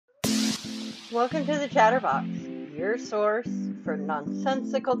Welcome to the Chatterbox, your source for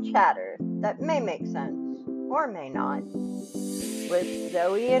nonsensical chatter that may make sense or may not, with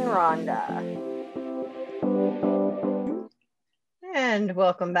Zoe and Rhonda. And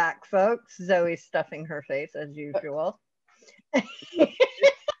welcome back, folks. Zoe's stuffing her face as usual.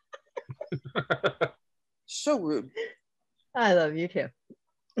 So rude. I love you too.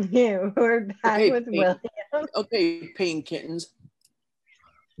 Yeah, we're back with William. Okay, pain kittens.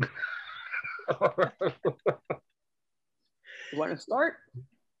 You want to start?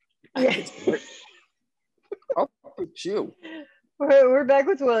 Yeah. I'll put you. We're back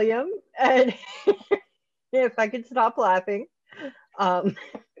with William, and if I could stop laughing.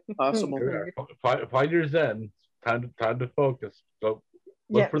 Possible. Find your zen. Time to focus. So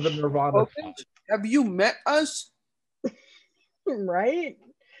look for the Nirvana. Okay. Have you met us? Right?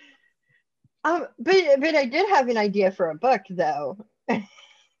 But I did have an idea for a book, though.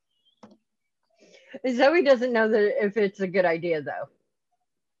 Zoe doesn't know that if it's a good idea, though.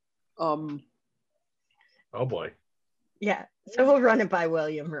 Oh boy. Yeah. So we'll run it by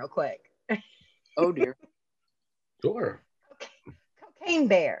William real quick. Oh dear. Sure. Cocaine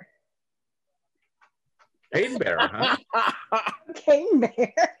bear. Pain bear, huh? Cocaine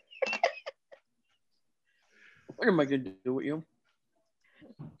bear. What am I going to do with you?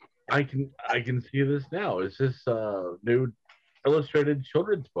 I can see this now. Is this a new illustrated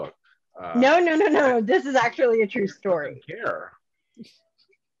children's book? No. This is actually a true story. Care.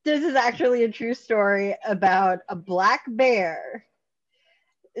 This is actually a true story about a black bear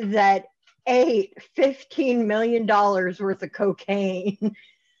that ate $15 million worth of cocaine.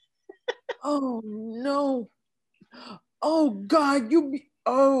 Oh no. Oh God,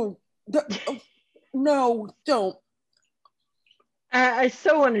 no, don't. I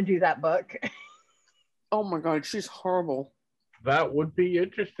so want to do that book. Oh my God, she's horrible. That would be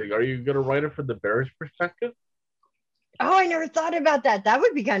interesting. Are you going to write it from the bear's perspective? Oh, I never thought about that. That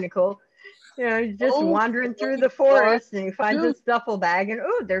would be kind of cool. You know, just wandering through the forest and he finds this duffel bag and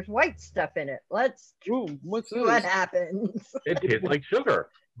there's white stuff in it. Let's see what happens. It tastes like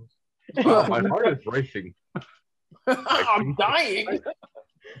sugar. Wow, my heart is racing. I'm dying.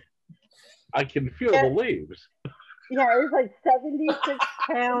 I can feel the leaves. Yeah, it's like 76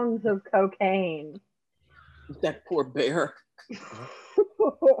 pounds of cocaine. That poor bear.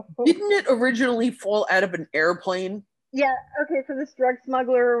 Didn't it originally fall out of an airplane? Yeah, okay, so this drug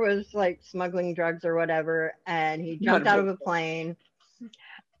smuggler was like smuggling drugs or whatever, and he jumped out of a plane,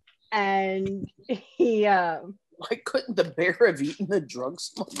 and he why couldn't the bear have eaten the drug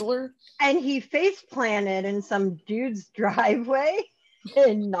smuggler? And he face planted in some dude's driveway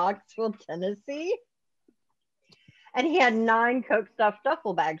in Knoxville, Tennessee, and he had 9 coke stuffed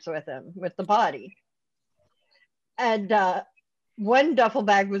duffel bags with him with the body, and one duffel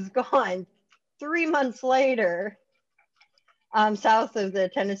bag was gone. 3 months later, south of the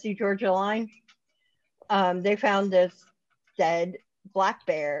Tennessee-Georgia line, they found this dead black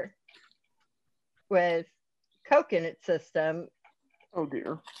bear with coke in its system. Oh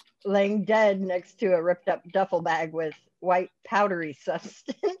dear. Laying dead next to a ripped up duffel bag with white powdery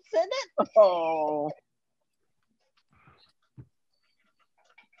substance in it. Oh.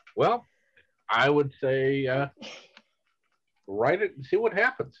 Well, I would say write it and see what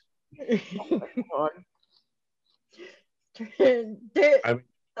happens.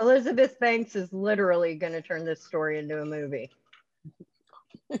 Elizabeth Banks is literally going to turn this story into a movie.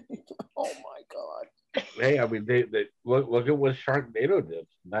 Oh my God! Hey, I mean, they look at what Sharknado did.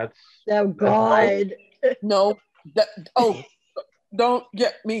 That's God. No, don't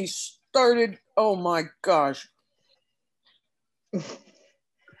get me started. Oh my gosh.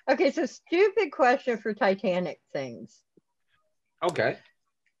 Okay, so stupid question for Titanic things. Okay.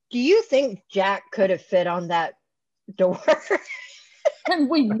 Do you think Jack could have fit on that door? Can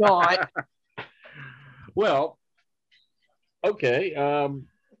we not? Well, okay. I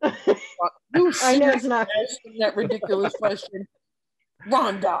know it's not asking that ridiculous question,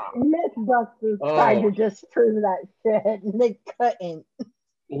 Rhonda. Mythbusters tried to disprove that shit, and they couldn't.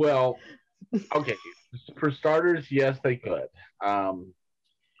 Well, okay. For starters, yes, they could.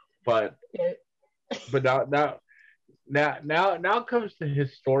 But now comes the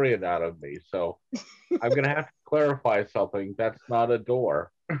historian out of me. So I'm gonna have to clarify something. That's not a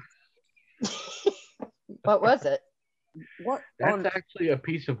door. What was it? What? That's actually a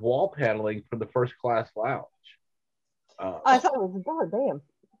piece of wall paneling from the first class lounge. I thought it was a door. Damn.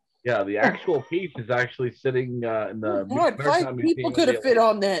 Yeah, the actual piece is actually sitting in the. God, 5 people could have fit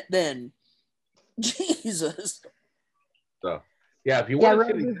on that then. Jesus. So, yeah, if you want to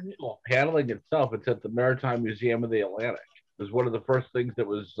see the actual paneling itself, it's at the Maritime Museum of the Atlantic. It was one of the first things that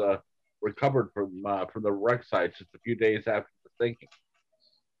was recovered from the wreck site just a few days after the sinking.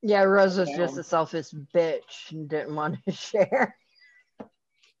 Yeah, Rose was just a selfish bitch and didn't want to share.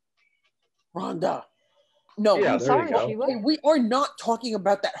 Rhonda. No, Yeah, I'm there sorry, you go. she was. we are not talking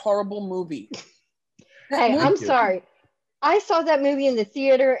about that horrible movie. Hey, I'm you. sorry. I saw that movie in the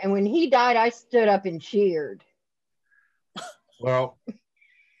theater, and when he died, I stood up and cheered. Well,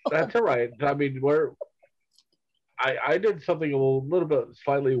 that's all right. I mean, I did something a little bit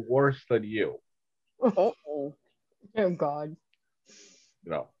slightly worse than you. Uh-oh. Oh God.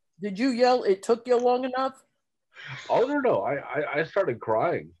 You know. Did you yell, "It took you long enough"? Oh no! I started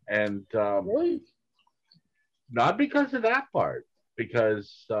crying, and Really? not because of that part,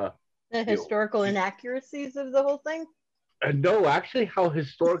 because The you know, historical inaccuracies of the whole thing. and no, actually, how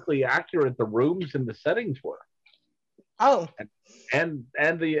historically accurate the rooms and the settings were, Oh, and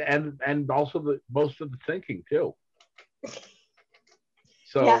also the most of the thinking too.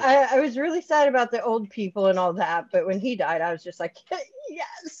 So yeah, I was really sad about the old people and all that, but when he died, I was just like,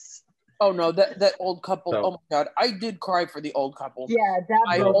 yes. Oh no, that old couple. So- Oh my God, I did cry for the old couple. Yeah, that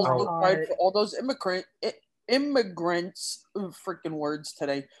I broke also my cried heart. for all those immigrants, freaking words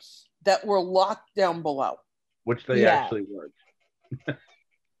today, that were locked down below. which they Yeah. actually weren't.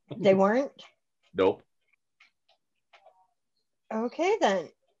 They weren't? Nope. Okay, then.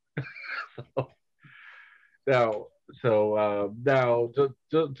 Now,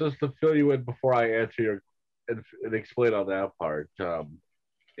 just to fill you in before I answer your and explain on that part, you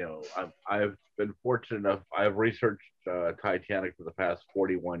know, I've been fortunate enough. I've researched Titanic for the past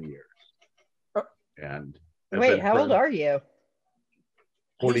 41 years, and I've Wait, been how old friends- are you?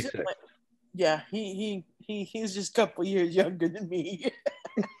 46. Yeah, he's just a couple years younger than me.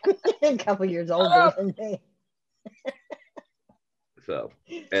 A couple years older than me. So,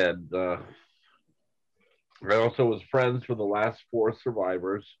 and I also was friends with the last 4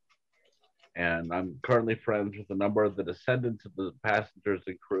 survivors, and I'm currently friends with a number of the descendants of the passengers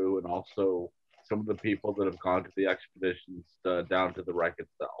and crew, and also some of the people that have gone to the expeditions down to the wreck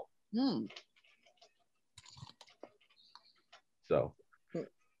itself. Hmm. So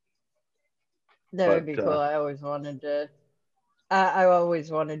That would be But, cool. I always wanted to. I always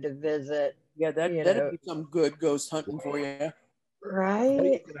wanted to visit. Yeah, You that'd know. be some good ghost hunting for you. well, Right?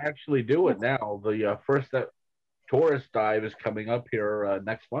 you can actually do it now. The first tourist dive is coming up here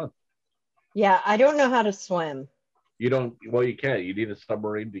next month. Yeah, I don't know how to swim. You don't. Well, you can. You need a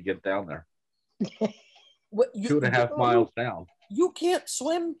submarine to get down there. What, 2.5 miles down. You can't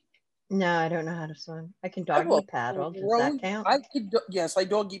swim? No, I don't know how to swim. I can I will doggy paddle. Does throw- that count? Yes, I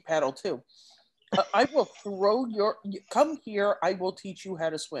doggy paddle too. I will throw come here. I will teach you how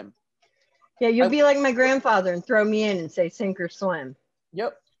to swim. Yeah, you'll be like my grandfather and throw me in and say sink or swim.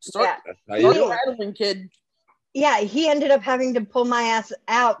 Yep. Start Yeah. That's how you do it. paddling, kid. Yeah, he ended up having to pull my ass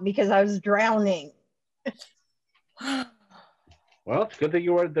out because I was drowning. Well, it's a good thing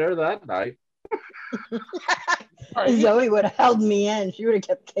you weren't there that night. Zoe would have held me in. She would have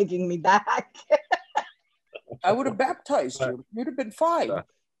kept taking me back. I would have baptized you. You'd have been fine.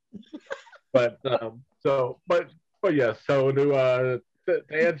 But yes. So to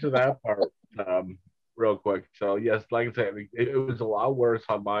answer that part real quick. So yes, like I said, it was a lot worse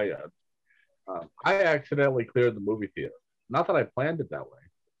on my end. I accidentally cleared the movie theater. Not that I planned it that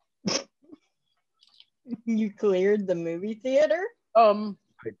way. You cleared the movie theater? I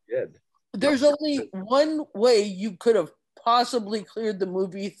did. There's only one way you could have possibly cleared the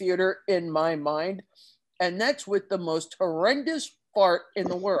movie theater in my mind, and that's with the most horrendous fart in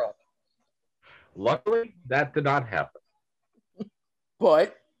the world. Luckily, that did not happen.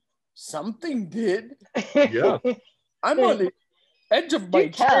 But something did. Yeah. I'm on the edge of my Do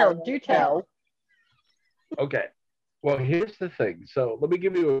tell. chair. Do tell. Okay. Well, here's the thing. So let me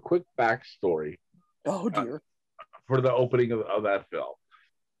give you a quick backstory Oh dear. for the opening of that film.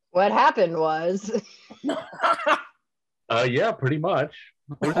 What happened was, Yeah, pretty much.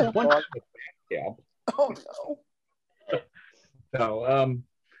 There's this one God. camp. Oh no. So,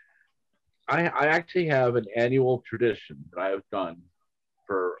 I actually have an annual tradition that I have done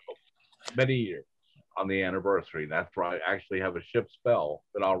for many years on the anniversary. That's where I actually have a ship's bell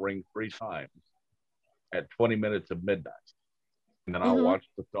that I'll ring 3 times at 20 minutes of midnight. And then I'll Mhm. watch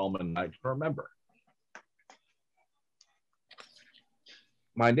the film at night to remember.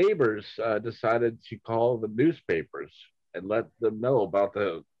 My neighbors decided to call the newspapers and let them know about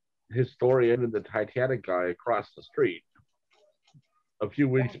the historian and the Titanic guy across the street a few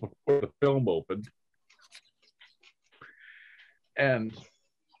weeks before the film opened. And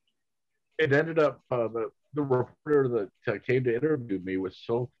it ended up, the reporter that came to interview me was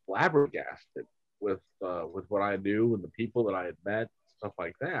so flabbergasted with what I knew and the people that I had met, stuff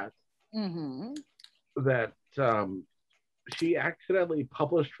like that, Mm-hmm. that she accidentally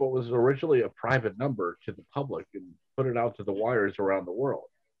published what was originally a private number to the public and put it out to the wires around the world.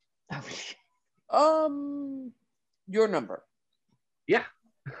 Your number. Yeah.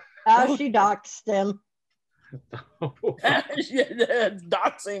 Oh, she doxed him.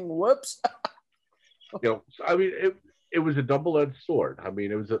 Doxing. Whoops. I mean, it was a double-edged sword. I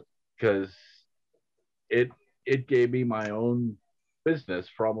mean, it was because it gave me my own business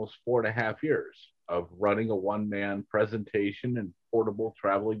for almost 4.5 years of running a one-man presentation and portable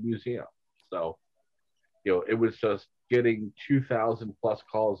traveling museum. So, it was just getting 2,000 plus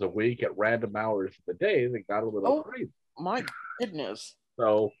calls a week at random hours of the day that got a little crazy. My goodness.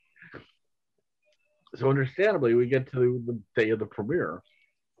 So understandably, we get to the day of the premiere,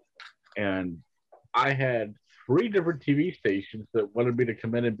 and I had 3 different TV stations that wanted me to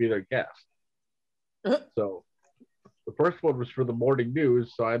come in and be their guest. So the first one was for the morning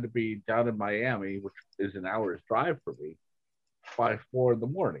news, so I had to be down in Miami, which is an hour's drive for me, by 4 in the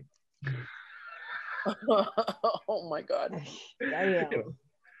morning. Oh my God.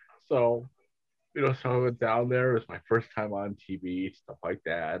 So I went down there. It was my first time on TV, stuff like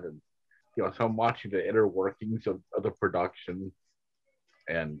that, and so I'm watching the inner workings of the production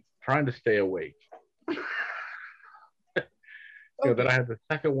and trying to stay awake. Then I had the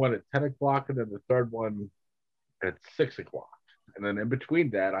second one at 10 o'clock and then the third one at 6 o'clock. And then in between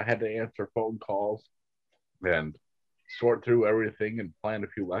that, I had to answer phone calls and sort through everything and plan a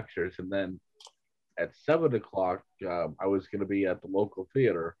few lectures. And then at 7 o'clock, I was going to be at the local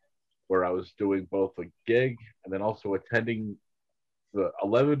theater where I was doing both a gig and then also attending the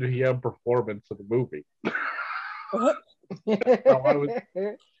 11 p.m. performance of the movie.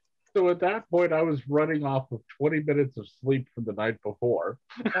 So at that point, I was running off of 20 minutes of sleep from the night before.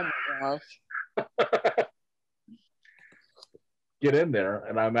 Oh my gosh. Get in there,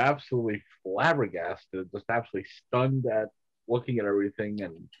 and I'm absolutely flabbergasted, just absolutely stunned at looking at everything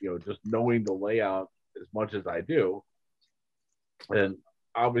and, just knowing the layout as much as I do. And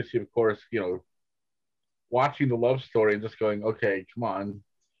obviously, of course, watching the love story and just going, okay, come on,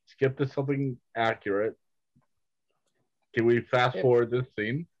 skip to something accurate. Can we fast forward this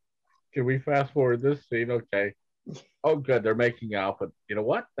scene? Can we fast forward this scene? Okay. Oh, good. They're making out. But you know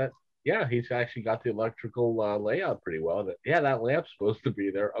what? He's actually got the electrical layout pretty well. That lamp's supposed to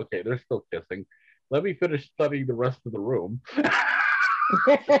be there. Okay, they're still kissing. Let me finish studying the rest of the room.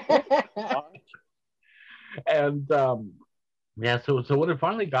 And so when it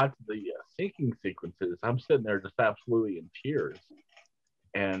finally got to the sinking sequences, I'm sitting there just absolutely in tears.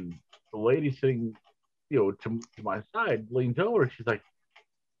 And the lady sitting, to my side leans over. She's like,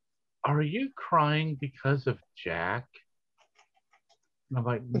 "Are you crying because of Jack?" And I'm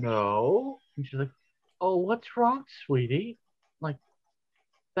like, "No." And she's like, "Oh, what's wrong, sweetie?" I'm like,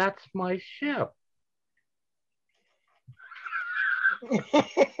 "That's my ship."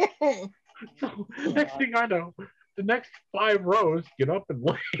 So next thing I know, the next 5 rows get up and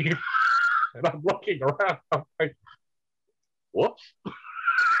leave. And I'm looking around. I'm like, whoops.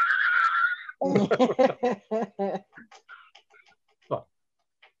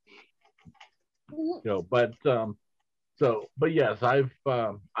 But yes, I've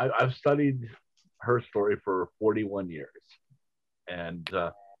studied her story for 41 years, and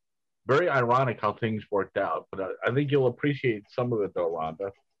very ironic how things worked out. But I think you'll appreciate some of it, though,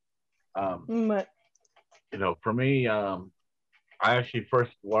 Rhonda. For me, I actually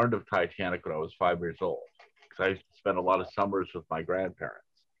first learned of Titanic when I was 5 years old, because I used to spend a lot of summers with my grandparents.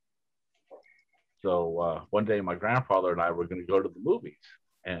 So one day, my grandfather and I were going to go to the movies.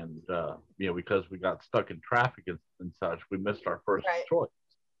 And, because we got stuck in traffic and such, we missed our first choice.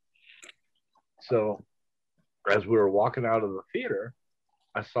 So as we were walking out of the theater,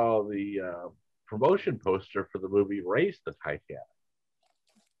 I saw the promotion poster for the movie Race the Titanic.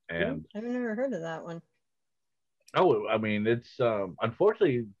 And I've never heard of that one. Oh, I mean, it's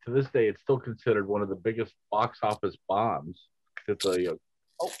unfortunately to this day, it's still considered one of the biggest box office bombs. It's a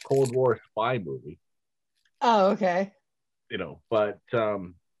Cold War spy movie. Oh, okay. But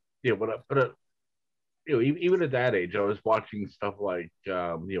even at that age, I was watching stuff like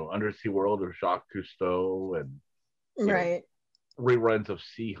Undersea World of Jacques Cousteau and reruns of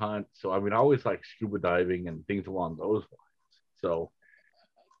Sea Hunt. So I mean, I always like scuba diving and things along those lines. So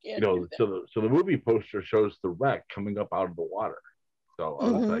so the movie poster shows the wreck coming up out of the water. So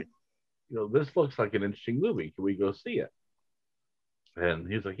I was like, this looks like an interesting movie. Can we go see it?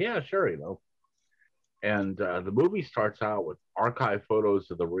 And he's like, yeah, sure, And the movie starts out with archive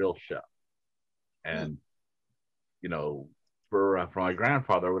photos of the real ship. And, for my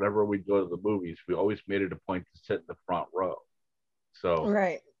grandfather, whenever we'd go to the movies, we always made it a point to sit in the front row. So,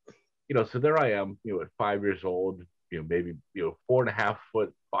 so there I am, at 5 years old, maybe 4.5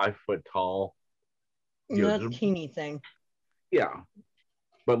 foot, 5 foot tall. That's teeny thing. Yeah,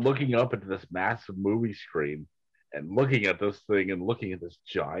 but looking up into this massive movie screen and looking at this thing and looking at this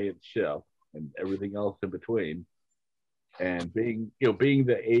giant ship and everything else in between, and being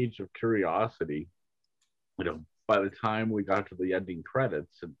the age of curiosity, by the time we got to the ending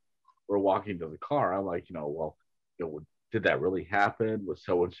credits and we're walking to the car, I'm like, well, did that really happen? Was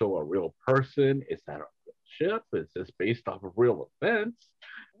so and so a real person? Is that a real ship? Is this based off of real events?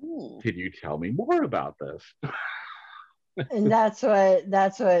 Ooh. Can you tell me more about this? And that's what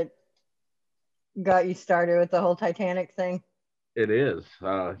got you started with the whole Titanic thing. It is,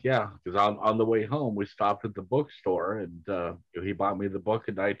 yeah. Because on the way home, we stopped at the bookstore, and he bought me the book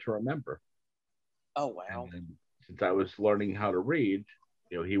A Night to Remember. Oh wow! And since I was learning how to read,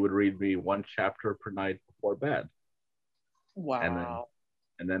 he would read me one chapter per night before bed. Wow!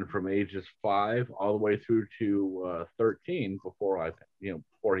 And then from ages 5 all the way through to 13, before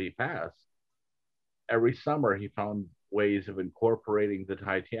he passed, every summer he found ways of incorporating the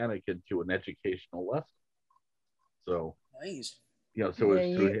Titanic into an educational lesson. So nice. So it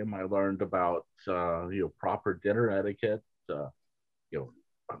was through him I learned about proper dinner etiquette, how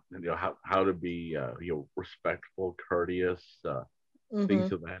to be respectful, courteous,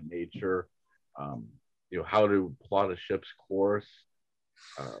 things of that nature. How to plot a ship's course.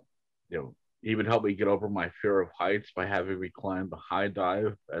 He would help me get over my fear of heights by having me climb the high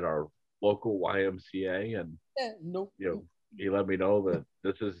dive at our local YMCA, and he let me know that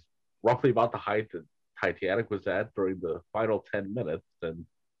this is roughly about the height that Titanic was at during the final 10 minutes, and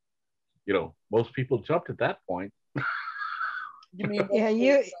most people jumped at that point. You mean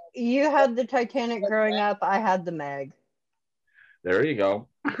yeah, you had the Titanic growing up. I had the Meg. There you go.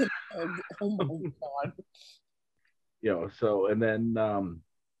 Oh my god. So and then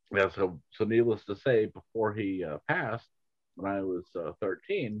so needless to say, before he passed, when I was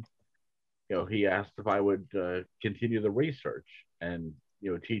 13, he asked if I would continue the research and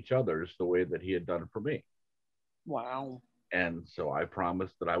teach others the way that he had done for me. Wow. And so I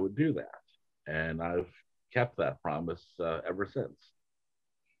promised that I would do that, and I've kept that promise ever since.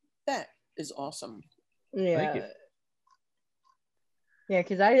 That is awesome. Yeah. Thank you. Yeah,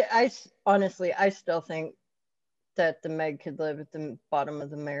 because I honestly, I still think that the Meg could live at the bottom of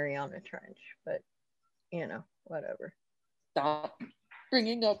the Mariana Trench, but whatever. Stop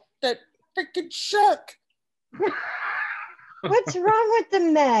bringing up that freaking shark. What's wrong with the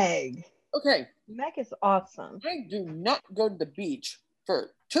Meg? Okay. Meg is awesome. I do not go to the beach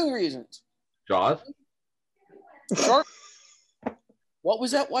for 2 reasons. Jaws? Shark? What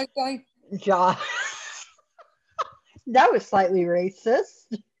was that white guy? Jaws. That was slightly racist.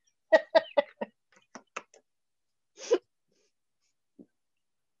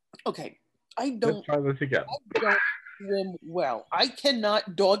 Okay. I don't. Let's try this again. I don't swim well. I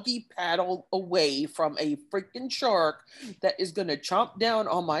cannot doggy paddle away from a freaking shark that is going to chomp down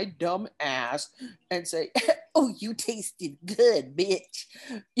on my dumb ass and say, "Oh, you tasted good, bitch."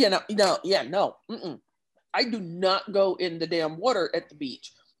 No. I do not go in the damn water at the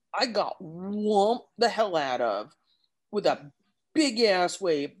beach. I got whomped the hell out of with a big ass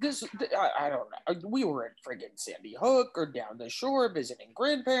wave. I don't know. We were at friggin' Sandy Hook or down the shore visiting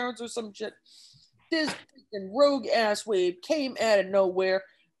grandparents or some shit. This freaking rogue ass wave came out of nowhere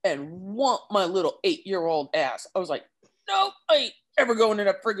and whomped my little 8-year-old ass. I was like, nope, I ain't ever going in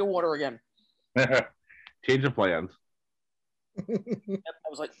that friggin' water again. Change of plans. I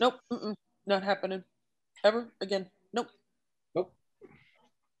was like, nope, not happening. Ever again. Nope.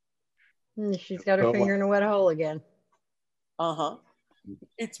 She's got her finger in a wet hole again. Uh-huh.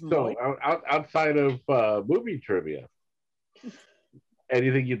 It's so outside of movie trivia,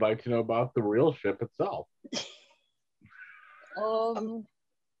 anything you'd like to know about the real ship itself?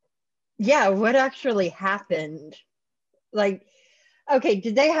 Yeah, what actually happened? Like, okay,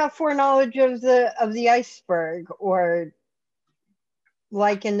 did they have foreknowledge of the iceberg, or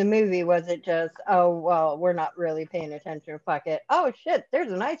like in the movie, was it just, oh well, we're not really paying attention, fuck it. Oh shit,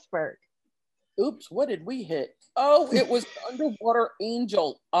 there's an iceberg. Oops, what did we hit? Oh, it was underwater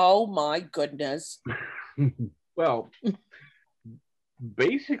angel. Oh my goodness. Well,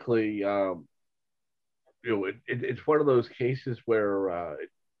 basically, it's one of those cases where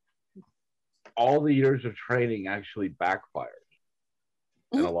all the years of training actually backfired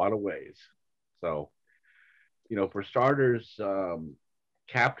in a lot of ways. So, for starters,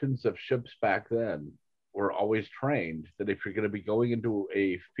 captains of ships back then were always trained that if you're going to be going into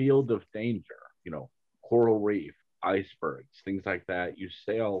a field of danger, coral reef, icebergs, things like that, you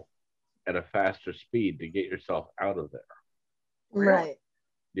sail at a faster speed to get yourself out of there. Right.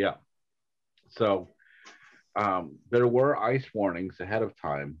 Yeah. So there were ice warnings ahead of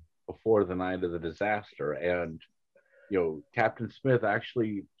time before the night of the disaster, and Captain Smith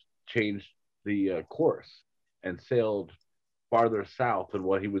actually changed the course and sailed farther south than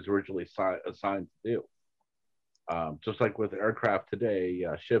what he was originally assigned to do. Just like with aircraft today,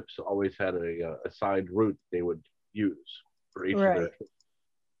 ships always had a assigned route they would use for each of their Right. trips.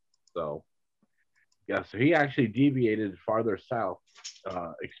 So, yeah, so he actually deviated farther south,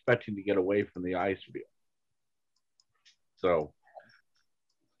 expecting to get away from the ice field. So,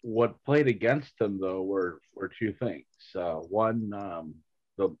 what played against him, though, were two things. One,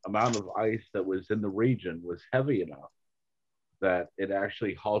 the amount of ice that was in the region was heavy enough that it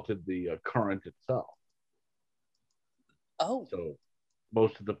actually halted the current itself. Oh. So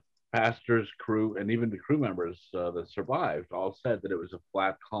most of the passengers, crew, and even the crew members that survived all said that it was a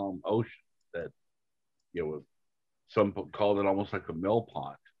flat, calm ocean that, some called it almost like a mill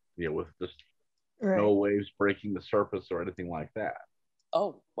pond, with just no waves breaking the surface or anything like that.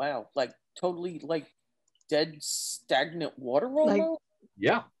 Oh, wow. Like totally like dead stagnant water almost?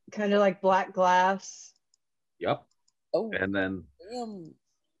 Yeah. Kind of like black glass. Yep. Oh. And then damn.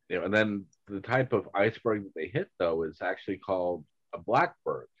 And then the type of iceberg that they hit though is actually called a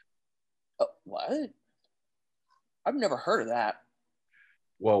blackberg. Oh, what? I've never heard of that.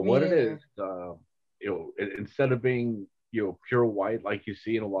 Well, what it is, instead of being pure white like you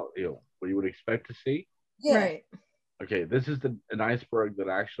see in a lot, what you would expect to see. Yeah. Right. Okay, this is an iceberg that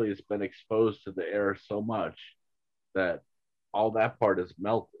actually has been exposed to the air so much that all that part is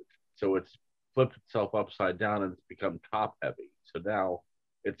melted. So it's flipped itself upside down and it's become top heavy. So now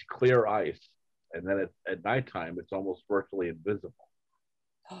it's clear ice, and then at nighttime it's almost virtually invisible.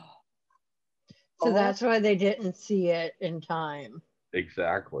 So that's why they didn't see it in time.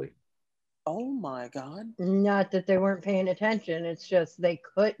 Exactly. Oh my God. Not that they weren't paying attention, it's just they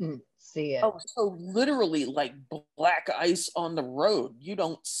couldn't see it. Oh, so literally like black ice on the road. You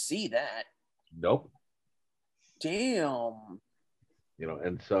don't see that. Nope. Damn.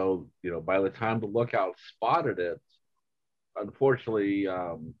 And so, by the time the lookout spotted it, unfortunately,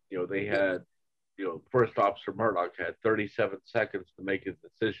 they had, First Officer Murdoch had 37 seconds to make his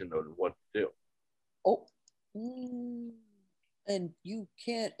decision on what to do. Oh. And you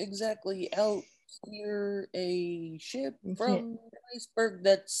can't exactly outsteer a ship from an iceberg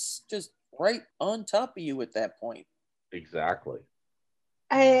that's just right on top of you at that point. Exactly.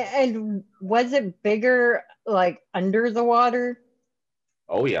 And was it bigger, like under the water?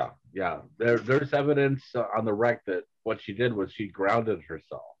 Oh yeah, yeah. There's evidence on the wreck that what she did was she grounded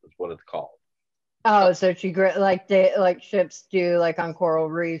herself. Is what it's called. Oh, so she like ships do, like on coral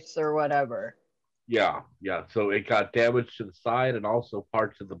reefs or whatever. Yeah, yeah. So it got damage to the side and also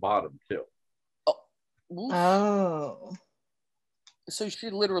parts of the bottom too. Oh. So she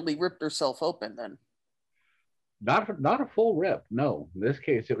literally ripped herself open then. Not a full rip. No. In this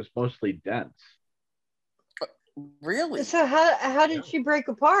case, it was mostly dents. Really? So how did she break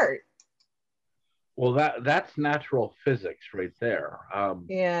apart? Well, that's natural physics right there.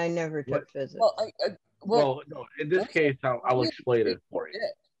 Yeah, I never took physics. Well, no, in this case, I'll explain it for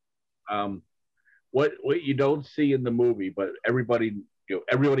you. What you don't see in the movie, but everybody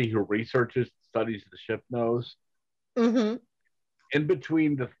who researches, studies the ship knows. Mm-hmm. In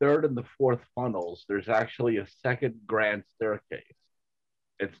between the third and the fourth funnels, there's actually a second grand staircase.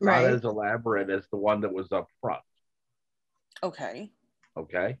 It's not as elaborate as the one that was up front. Okay.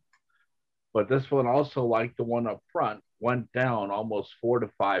 But this one also, like the one up front, went down almost 4 to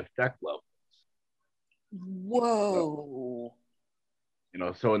 5 deck levels. Whoa.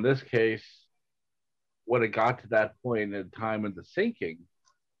 So in this case, when it got to that point in time in the sinking,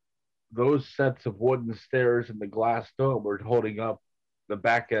 those sets of wooden stairs and the glass dome were holding up the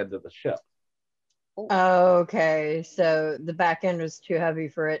back end of the ship. Okay, so the back end was too heavy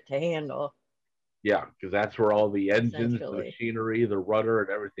for it to handle. Yeah, because that's where all the engines, the machinery, the rudder, and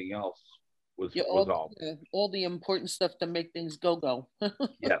everything else was all the important stuff to make things go.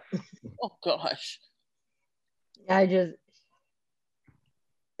 Yeah. Oh gosh.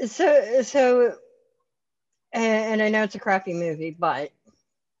 So and I know it's a crappy movie, but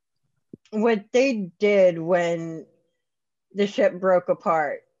what they did when the ship broke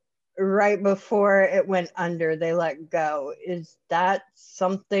apart, right before it went under, they let go. Is that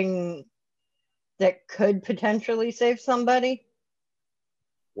something that could potentially save somebody?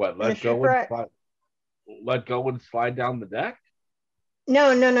 What, let go and slide down the deck?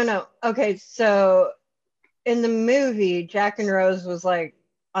 No. Okay, so in the movie, Jack and Rose was like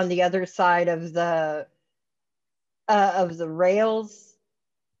on the other side of the rails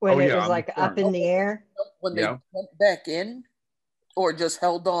when it was like up in the air. When they went back in? or just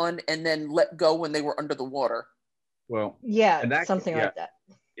held on and then let go when they were under the water. Well, Yeah, something like that.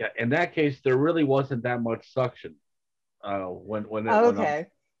 Yeah, in that case, there really wasn't that much suction when it went up. Okay.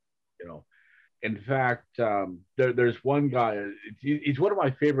 You know, in fact, there's one guy. He's one of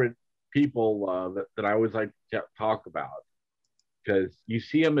my favorite people that I always like to talk about because you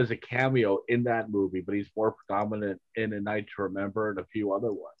see him as a cameo in that movie, but he's more predominant in A Night to Remember and a few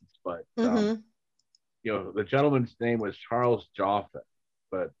other ones. But the gentleman's name was Charles Joffin,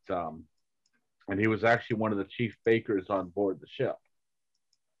 but and he was actually one of the chief bakers on board the ship.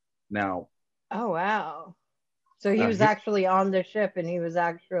 Now, oh wow! So he was actually on the ship, and he was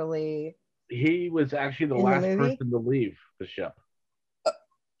actually the last person to leave the ship.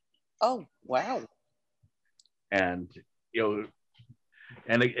 Oh wow! And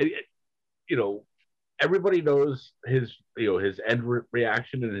everybody knows his end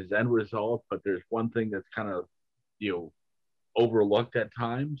reaction and his end result, but there's one thing that's kind of overlooked at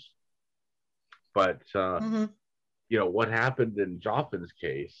times. But what happened in Joffin's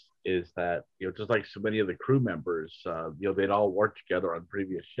case is that just like so many of the crew members, they'd all worked together on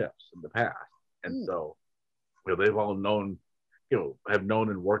previous ships in the past, and so they've all known, have known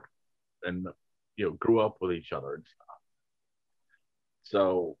and worked and grew up with each other and stuff.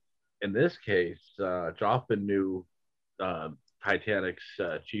 So in this case, Joffin knew Titanic's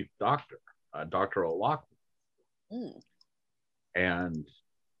chief doctor, Dr. O'Loughlin, and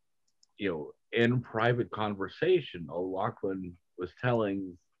in private conversation, O'Loughlin was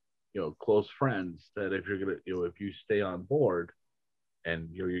telling close friends that if you're gonna if you stay on board and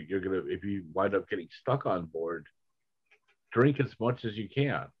you're gonna if you wind up getting stuck on board, drink as much as you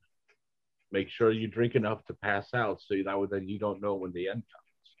can. Make sure you drink enough to pass out, so that way then you don't know when the end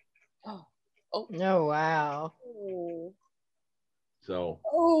comes. Oh wow. So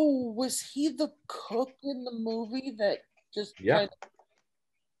was he the cook in the movie that just kind of...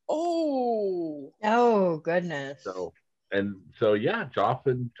 Oh goodness. So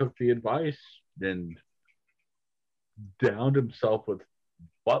Joffin took the advice and downed himself with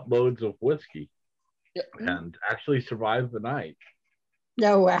buttloads of whiskey and actually survived the night.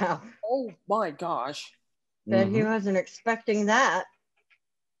 Oh wow. Oh my gosh. Bet he wasn't expecting that.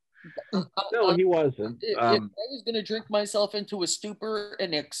 No, he wasn't. If I was going to drink myself into a stupor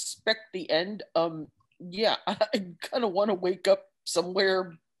and expect the end, I kind of want to wake up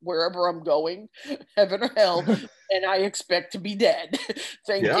somewhere, wherever I'm going, heaven or hell, and I expect to be dead.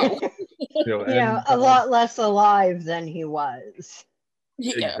 Thank you. A lot less alive than he was.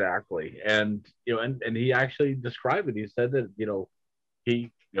 Yeah. Exactly. And and he actually described it. He said that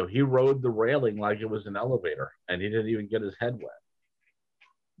he rode the railing like it was an elevator, and he didn't even get his head wet.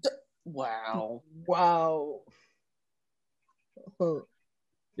 Wow.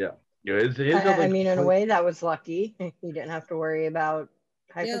 Yeah. I mean, in a way, that was lucky. He didn't have to worry about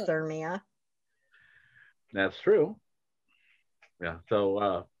hypothermia. That's true. Yeah.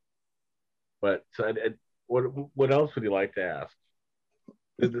 So, what else would you like to ask?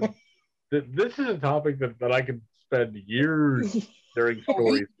 This is a topic that I could spend years during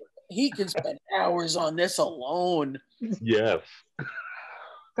stories. He can spend hours on this alone. Yes.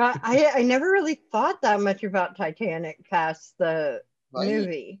 God, I never really thought that much about Titanic past the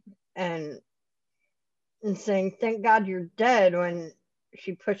movie, and saying, "Thank God you're dead," when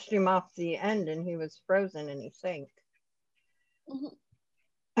she pushed him off the end and he was frozen and he sank.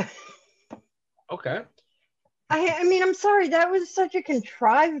 Okay. I mean, I'm sorry, that was such a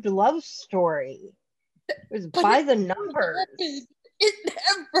contrived love story. It was by the numbers. It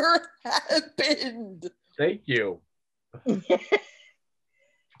never happened. Thank you.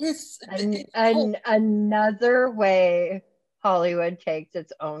 Another way Hollywood takes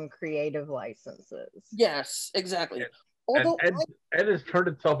its own creative licenses. Yes, exactly. And has turned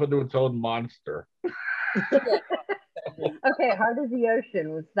itself into its own monster. Okay, Heart of the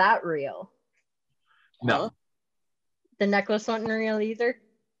Ocean, was that real? No. The necklace wasn't real either?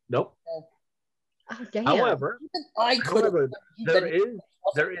 Nope. Oh, damn. However,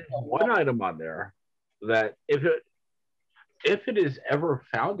 there is one item on there that if it is ever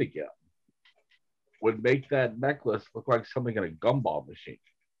found again, would make that necklace look like something in a gumball machine.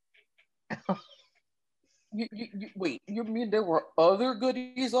 Wait, you mean there were other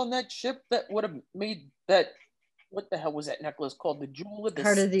goodies on that ship that would have made that? What the hell was that necklace called? The Jewel of the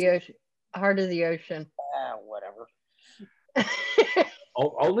Heart of the Ocean. Heart of the Ocean. Whatever.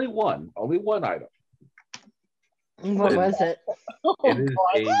 Only one item. What was it?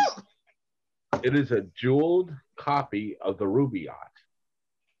 It is a jeweled copy of the Ruby Yacht.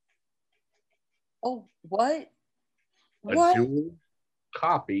 Oh, what? A jeweled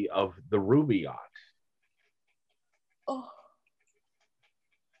copy of the Ruby Yacht. Oh.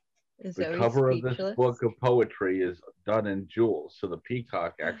 The Zoe's cover of this speechless. book of poetry is done in jewels. So the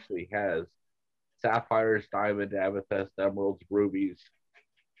peacock actually has sapphires, diamond, amethyst, emeralds, rubies,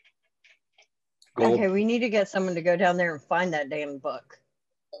 gold. Okay, we need to get someone to go down there and find that damn book.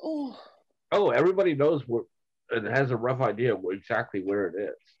 Oh, Everybody knows what and has a rough idea of exactly where it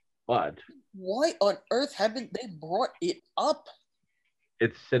is. But why on earth haven't they brought it up?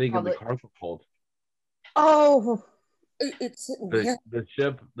 it's sitting in the Probably. cargo hold. Oh, It's sitting The, here.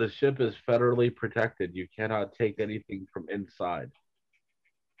 the ship is federally protected. You cannot take anything from inside.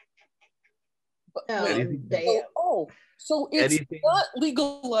 But oh wait, Anything- damn. so it's Anything- not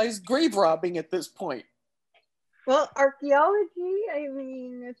legalized grave robbing at this point. Well, archaeology, I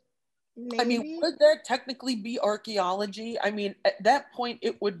mean, maybe. I mean, would that technically be archaeology? I mean, at that point,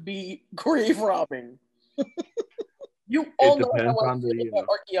 it would be grave robbing. You all know depends how I on feel the, about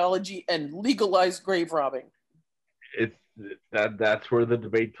archaeology and legalized grave robbing. it's that's where the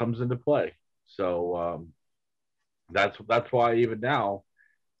debate comes into play. So that's why even now,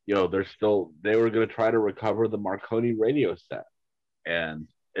 they were going to try to recover the Marconi radio set, and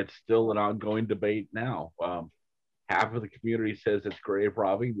it's still an ongoing debate now. Half of the community says it's grave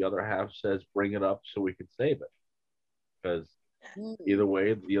robbing, the other half says bring it up so we can save it, because either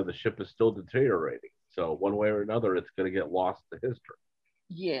way, the ship is still deteriorating. So one way or another, it's going to get lost to history.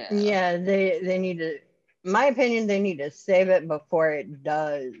 Yeah, they need to. In my opinion, they need to save it before it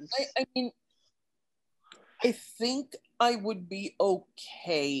does. I mean, I think I would be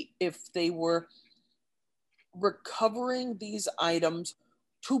okay if they were recovering these items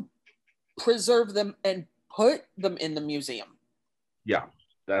to preserve them and put them in the museum. Yeah,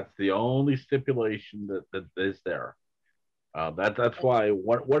 that's the only stipulation that is there. That's why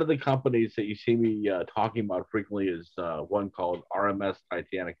one of the companies that you see me talking about frequently is one called RMS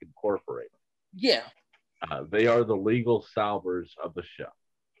Titanic Incorporated. Yeah. They are the legal salvers of the ship.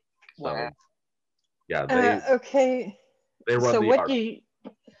 So, Wow. yeah, okay. they run So the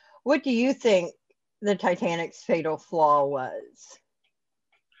art. what do you think the Titanic's fatal flaw was?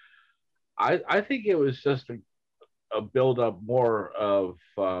 I think it was just a build up more of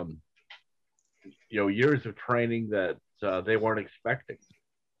years of training that they weren't expecting.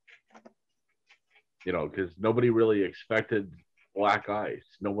 Because nobody really expected black ice.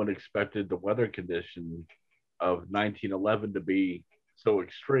 No one expected the weather condition of 1911 to be so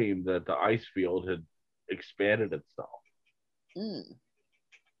extreme that the ice field had expanded itself.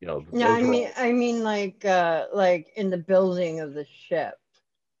 No, I mean like in the building of the ship.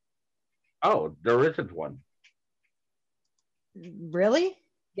 Oh, there isn't one. Really?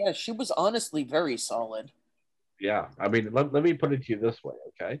 Yeah, she was honestly very solid. Yeah, I mean, let me put it to you this way,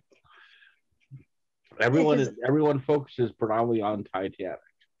 okay? Everyone focuses predominantly on Titanic,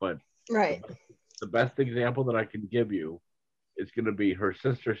 but right. the best example that I can give you is going to be her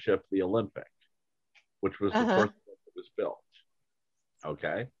sister ship, the Olympic, which was the first one that was built.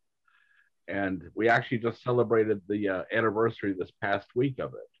 Okay, and we actually just celebrated the anniversary this past week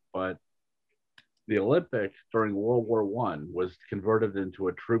of it. But the Olympic during World War I was converted into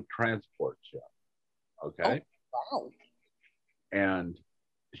a troop transport ship. Okay. Oh, wow. And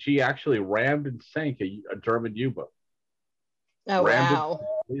she actually rammed and sank a German U-boat. Oh, rammed wow. it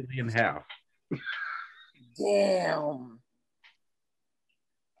completely in half. Damn.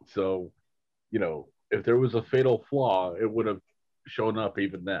 So, if there was a fatal flaw, it would have shown up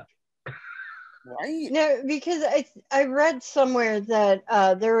even then. Right? No, because I read somewhere that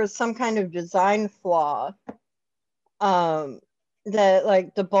there was some kind of design flaw. That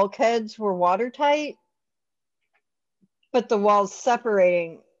like the bulkheads were watertight, but the walls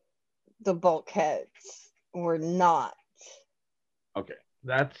separating the bulkheads were not. Okay,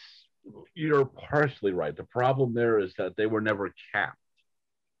 you're partially right. The problem there is that they were never capped.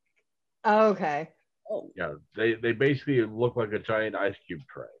 Oh, okay. Oh. Yeah, they basically look like a giant ice cube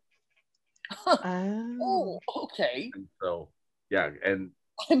tray. Oh, okay. And so, yeah, and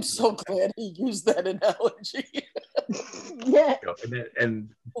I'm so glad he used that analogy. Yeah. And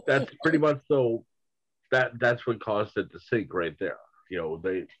that's pretty much so that's what caused it to sink right there.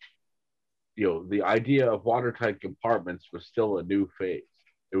 The idea of watertight compartments was still a new phase.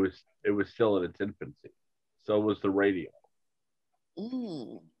 It was still in its infancy. So was the radio.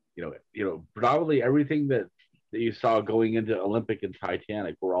 Predominantly everything that you saw going into Olympic and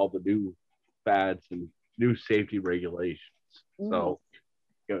Titanic were all the new fads and new safety regulations. So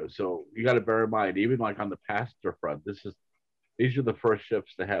you got to bear in mind, even like on the passenger front, these are the first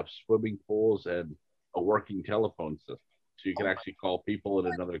ships to have swimming pools and a working telephone system, so you can actually call people in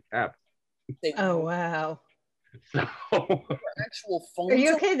another cabin. Oh, wow. So, actual phones. Are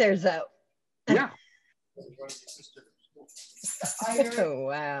you okay there, Zoe? Yeah. Oh,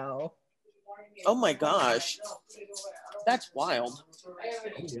 wow. Oh my gosh. That's wild.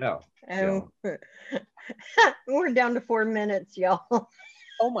 Yeah. Oh. We're down to 4 minutes, y'all.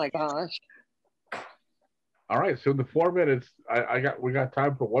 Oh my gosh. All right. So in the 4 minutes, we got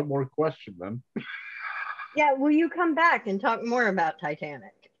time for one more question then. Yeah, will you come back and talk more about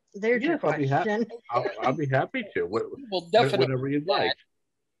Titanic? There's your question. I'll be happy to. We'll definitely Whenever you'd like.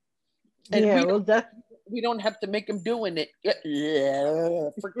 And yeah, we don't have to make him doing it.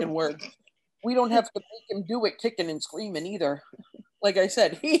 Freaking word. We don't have to make him do it kicking and screaming either. Like I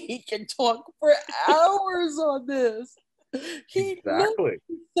said, he can talk for hours on this. He Exactly.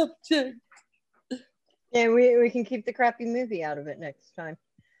 loves the subject. Yeah, we can keep the crappy movie out of it next time.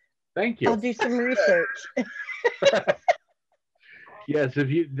 Thank you. I'll do some research. Yes,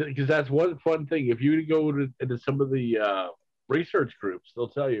 because that's one fun thing. If you go into some of the research groups, they'll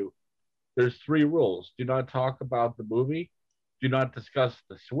tell you there's 3 rules: do not talk about the movie, do not discuss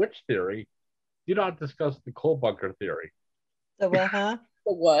the switch theory, do not discuss the coal bunker theory. The what, huh?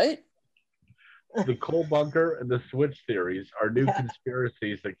 The what? The coal bunker and the switch theories are new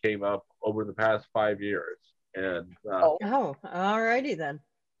conspiracies that came up over the past 5 years. And oh, alrighty then.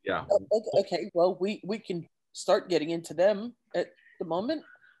 Yeah. Okay, well, we can start getting into them at the moment.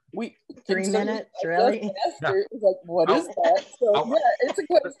 3 minutes, really? After, yeah. Like, what is that? So, yeah, it's a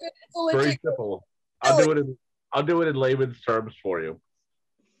question. It's a legit very simple. I'll do it in layman's terms for you.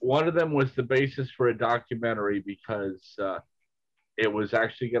 One of them was the basis for a documentary because it was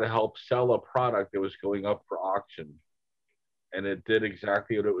actually going to help sell a product that was going up for auction. And it did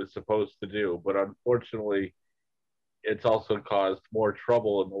exactly what it was supposed to do. But unfortunately, it's also caused more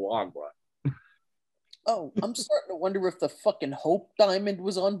trouble in the long run. Oh, I'm starting to wonder if the fucking Hope Diamond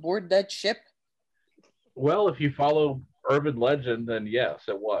was on board that ship. Well, if you follow urban legend, then yes,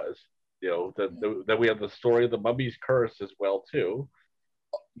 it was. You know, then we have the story of the mummy's curse as well, too.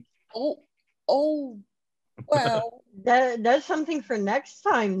 Oh, wow. That's something for next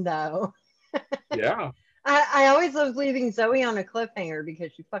time, though. Yeah. I always love leaving Zoe on a cliffhanger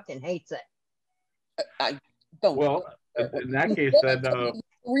because she fucking hates it. I don't. Well, in that case, then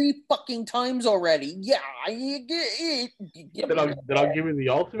 3 fucking times already. Yeah. Then I'll give you the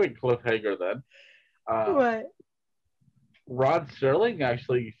ultimate cliffhanger then. What? Rod Serling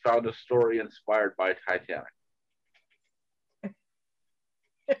actually found a story inspired by Titanic.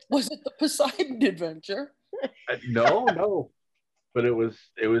 Was it the Poseidon Adventure? No. But it was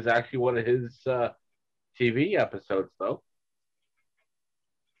actually one of his TV episodes, though.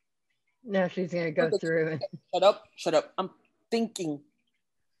 No, she's gonna go through and Shut up. I'm thinking.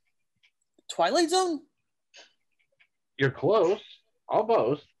 Twilight Zone? You're close,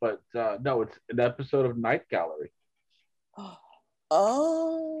 almost, but no, it's an episode of Night Gallery.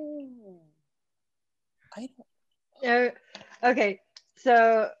 Oh. Okay,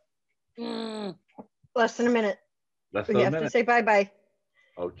 so less than a minute. We have to say bye-bye.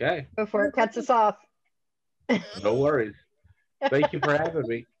 Okay. Before it cuts us off. No worries. Thank you for having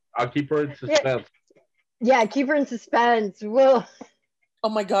me. I'll keep her in suspense. Yeah, keep her in suspense. We'll... Oh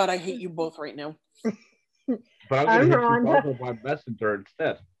my God, I hate you both right now. But I'm going to hit you both with my messenger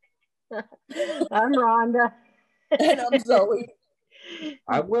instead. I'm Rhonda. And I'm Zoe.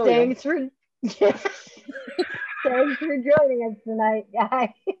 I'm William. Thanks for joining us tonight, guys.